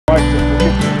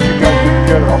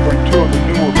I'll bring 2 of the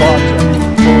newer bots up,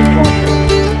 fully functional,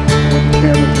 with the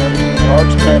cameras and everything. I'll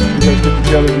expand it. You guys get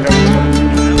together and have another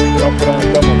meeting, and I'll put on a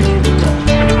demo to shoot it out.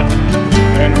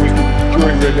 And we can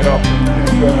jury rig it up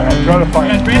and I'll try to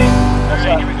find. You guys ready?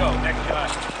 Alright, here we go. Next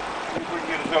shot. See if we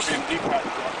can get a WMD pack.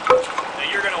 Now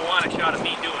you're going to want a shot of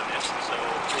me doing this, so...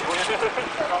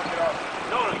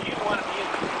 No, you want to be in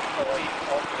this.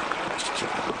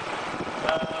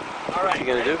 Alright. What you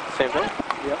going to do? Same thing?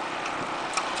 Yeah.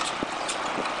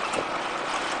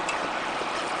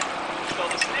 So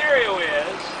the scenario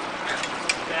is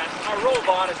that our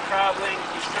robot is traveling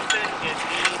to something it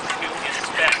needs to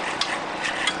inspect.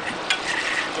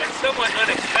 But somewhat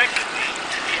unexpectedly,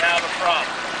 we have a problem.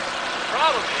 The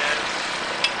problem is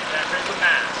that there's a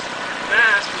mast. The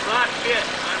mast does not fit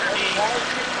underneath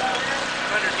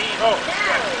Oh. the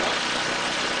structure.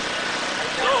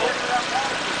 So,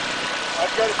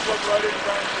 I've got to plug right in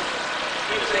down to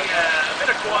using a bit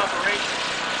of cooperation,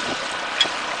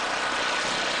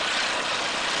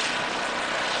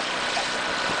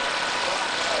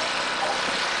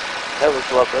 That was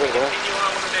a lot better, huh? continue on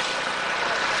with the mission.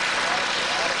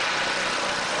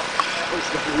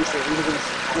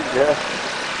 Yeah.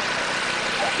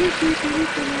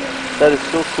 That is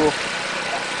so cool.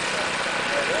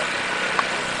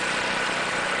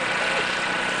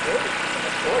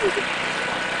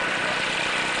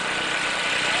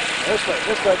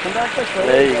 This way, come back this way.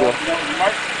 There you go.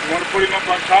 You want to put him up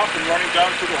on top and run him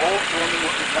down through the hole, so him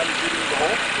what you're trying to feed him the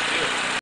hole?